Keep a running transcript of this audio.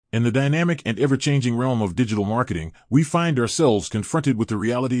In the dynamic and ever-changing realm of digital marketing, we find ourselves confronted with the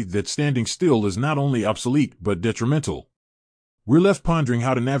reality that standing still is not only obsolete but detrimental. We're left pondering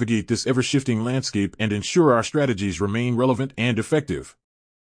how to navigate this ever-shifting landscape and ensure our strategies remain relevant and effective.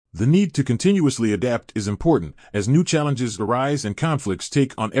 The need to continuously adapt is important as new challenges arise and conflicts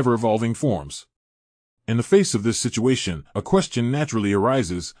take on ever-evolving forms. In the face of this situation, a question naturally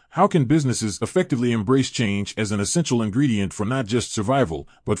arises: how can businesses effectively embrace change as an essential ingredient for not just survival,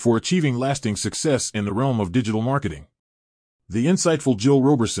 but for achieving lasting success in the realm of digital marketing? The insightful Jill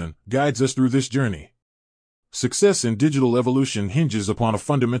Roberson guides us through this journey. Success in digital evolution hinges upon a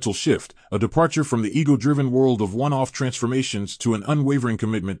fundamental shift, a departure from the ego-driven world of one-off transformations to an unwavering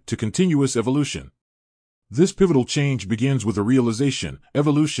commitment to continuous evolution. This pivotal change begins with a realization: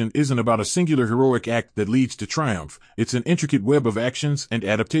 evolution isn't about a singular heroic act that leads to triumph, it's an intricate web of actions and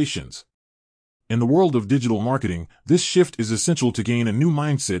adaptations. In the world of digital marketing, this shift is essential to gain a new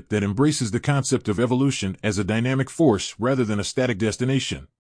mindset that embraces the concept of evolution as a dynamic force rather than a static destination.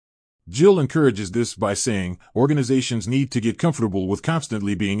 Jill encourages this by saying, organizations need to get comfortable with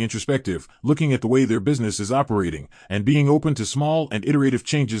constantly being introspective, looking at the way their business is operating, and being open to small and iterative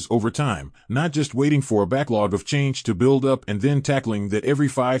changes over time, not just waiting for a backlog of change to build up and then tackling that every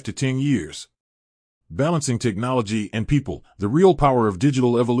 5 to 10 years. Balancing technology and people, the real power of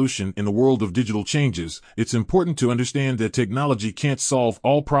digital evolution in the world of digital changes. It's important to understand that technology can't solve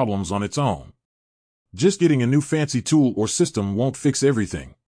all problems on its own. Just getting a new fancy tool or system won't fix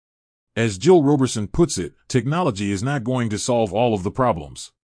everything. As Jill Roberson puts it, technology is not going to solve all of the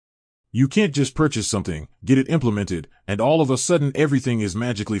problems. You can't just purchase something, get it implemented, and all of a sudden everything is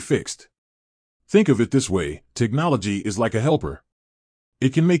magically fixed. Think of it this way: technology is like a helper.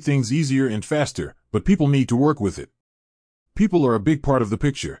 It can make things easier and faster, but people need to work with it. People are a big part of the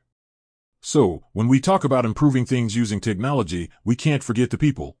picture. So, when we talk about improving things using technology, we can't forget the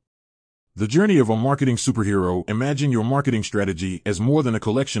people. The journey of a marketing superhero. Imagine your marketing strategy as more than a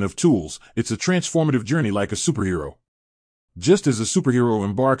collection of tools. It's a transformative journey like a superhero. Just as a superhero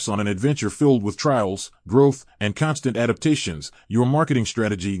embarks on an adventure filled with trials, growth, and constant adaptations, your marketing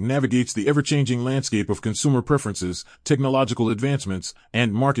strategy navigates the ever-changing landscape of consumer preferences, technological advancements,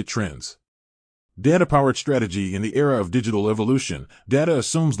 and market trends. Data-powered strategy. In the era of digital evolution, data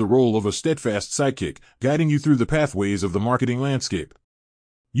assumes the role of a steadfast sidekick, guiding you through the pathways of the marketing landscape.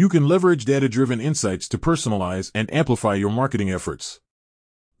 You can leverage data-driven insights to personalize and amplify your marketing efforts.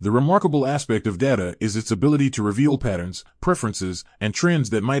 The remarkable aspect of data is its ability to reveal patterns, preferences, and trends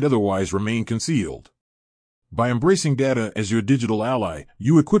that might otherwise remain concealed. By embracing data as your digital ally,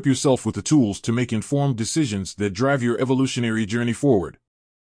 you equip yourself with the tools to make informed decisions that drive your evolutionary journey forward.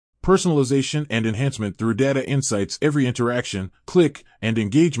 Personalization and enhancement through data insights. Every interaction, click, and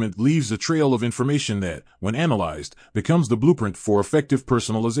engagement leaves a trail of information that, when analyzed, becomes the blueprint for effective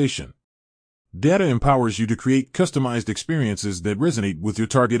personalization. Data empowers you to create customized experiences that resonate with your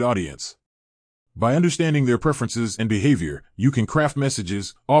target audience. By understanding their preferences and behavior, you can craft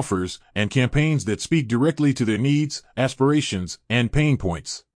messages, offers, and campaigns that speak directly to their needs, aspirations, and pain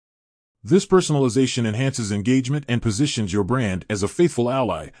points. This personalization enhances engagement and positions your brand as a faithful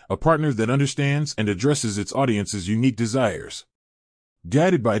ally, a partner that understands and addresses its audience's unique desires.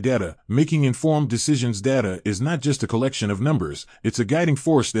 Guided by data, making informed decisions. Data is not just a collection of numbers, it's a guiding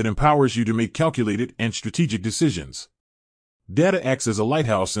force that empowers you to make calculated and strategic decisions. Data acts as a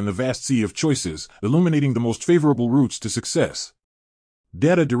lighthouse in the vast sea of choices, illuminating the most favorable routes to success.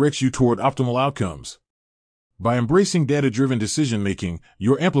 Data directs you toward optimal outcomes. By embracing data-driven decision-making,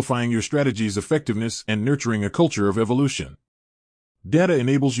 you're amplifying your strategy's effectiveness and nurturing a culture of evolution. Data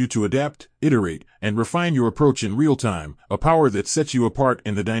enables you to adapt, iterate, and refine your approach in real time, a power that sets you apart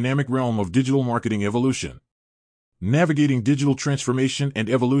in the dynamic realm of digital marketing evolution. Navigating digital transformation and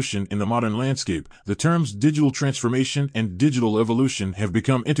evolution in the modern landscape. The terms digital transformation and digital evolution have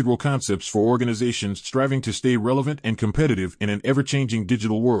become integral concepts for organizations striving to stay relevant and competitive in an ever-changing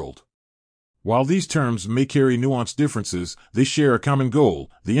digital world. While these terms may carry nuanced differences, they share a common goal: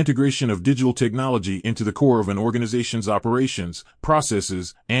 the integration of digital technology into the core of an organization's operations,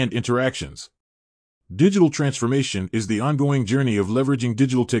 processes, and interactions. Digital transformation is the ongoing journey of leveraging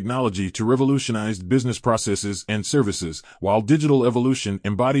digital technology to revolutionize business processes and services, while digital evolution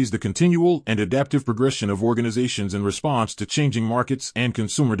embodies the continual and adaptive progression of organizations in response to changing markets and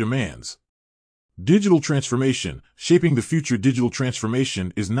consumer demands. Digital transformation, shaping the future. Digital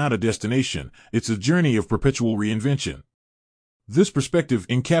transformation is not a destination, it's a journey of perpetual reinvention. This perspective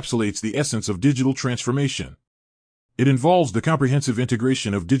encapsulates the essence of digital transformation. It involves the comprehensive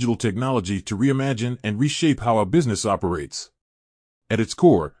integration of digital technology to reimagine and reshape how a business operates. At its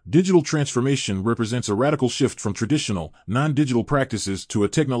core, digital transformation represents a radical shift from traditional, non-digital practices to a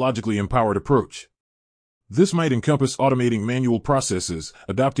technologically empowered approach. This might encompass automating manual processes,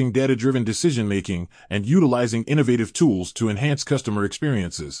 adopting data-driven decision-making, and utilizing innovative tools to enhance customer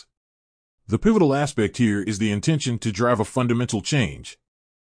experiences. The pivotal aspect here is the intention to drive a fundamental change.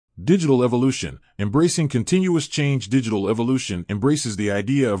 Digital evolution. Embracing continuous change. Digital evolution embraces the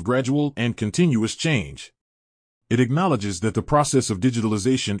idea of gradual and continuous change. It acknowledges that the process of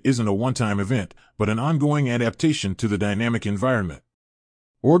digitalization isn't a one-time event, but an ongoing adaptation to the dynamic environment.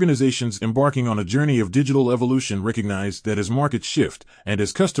 Organizations embarking on a journey of digital evolution recognize that as markets shift and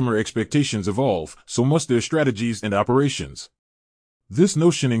as customer expectations evolve, so must their strategies and operations. This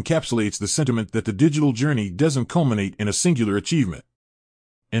notion encapsulates the sentiment that the digital journey doesn't culminate in a singular achievement.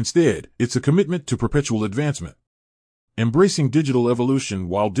 Instead, it's a commitment to perpetual advancement. Embracing digital evolution.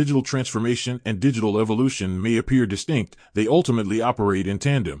 While digital transformation and digital evolution may appear distinct, they ultimately operate in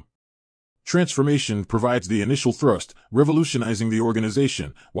tandem. Transformation provides the initial thrust, revolutionizing the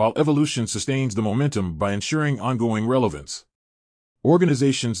organization, while evolution sustains the momentum by ensuring ongoing relevance.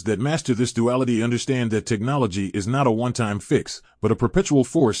 Organizations that master this duality understand that technology is not a one-time fix, but a perpetual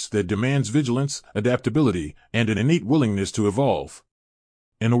force that demands vigilance, adaptability, and an innate willingness to evolve.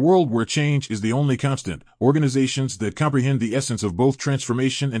 In a world where change is the only constant, organizations that comprehend the essence of both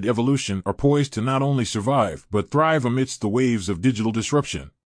transformation and evolution are poised to not only survive but thrive amidst the waves of digital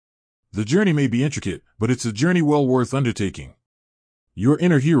disruption. The journey may be intricate, but it's a journey well worth undertaking. Your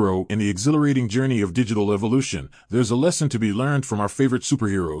inner hero. In the exhilarating journey of digital evolution, there's a lesson to be learned from our favorite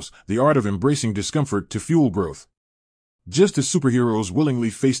superheroes, the art of embracing discomfort to fuel growth. Just as superheroes willingly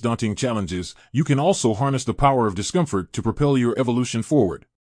face daunting challenges, you can also harness the power of discomfort to propel your evolution forward.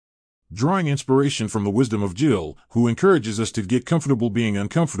 Drawing inspiration from the wisdom of Jill, who encourages us to get comfortable being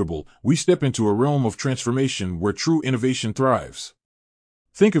uncomfortable, we step into a realm of transformation where true innovation thrives.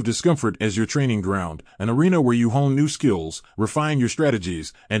 Think of discomfort as your training ground, an arena where you hone new skills, refine your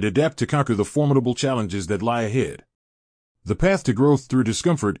strategies, and adapt to conquer the formidable challenges that lie ahead. The path to growth through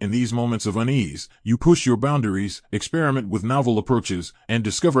discomfort. In these moments of unease, you push your boundaries, experiment with novel approaches, and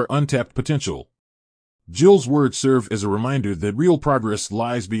discover untapped potential. Jill's words serve as a reminder that real progress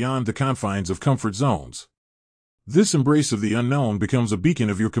lies beyond the confines of comfort zones. This embrace of the unknown becomes a beacon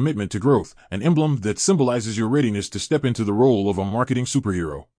of your commitment to growth, an emblem that symbolizes your readiness to step into the role of a marketing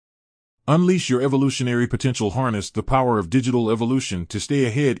superhero. Unleash your evolutionary potential. Harness the power of digital evolution to stay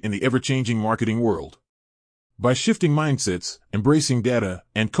ahead in the ever-changing marketing world. By shifting mindsets, embracing data,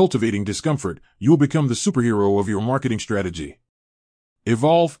 and cultivating discomfort, you'll become the superhero of your marketing strategy.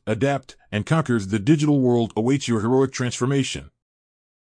 Evolve, adapt, and conquer. The digital world awaits your heroic transformation.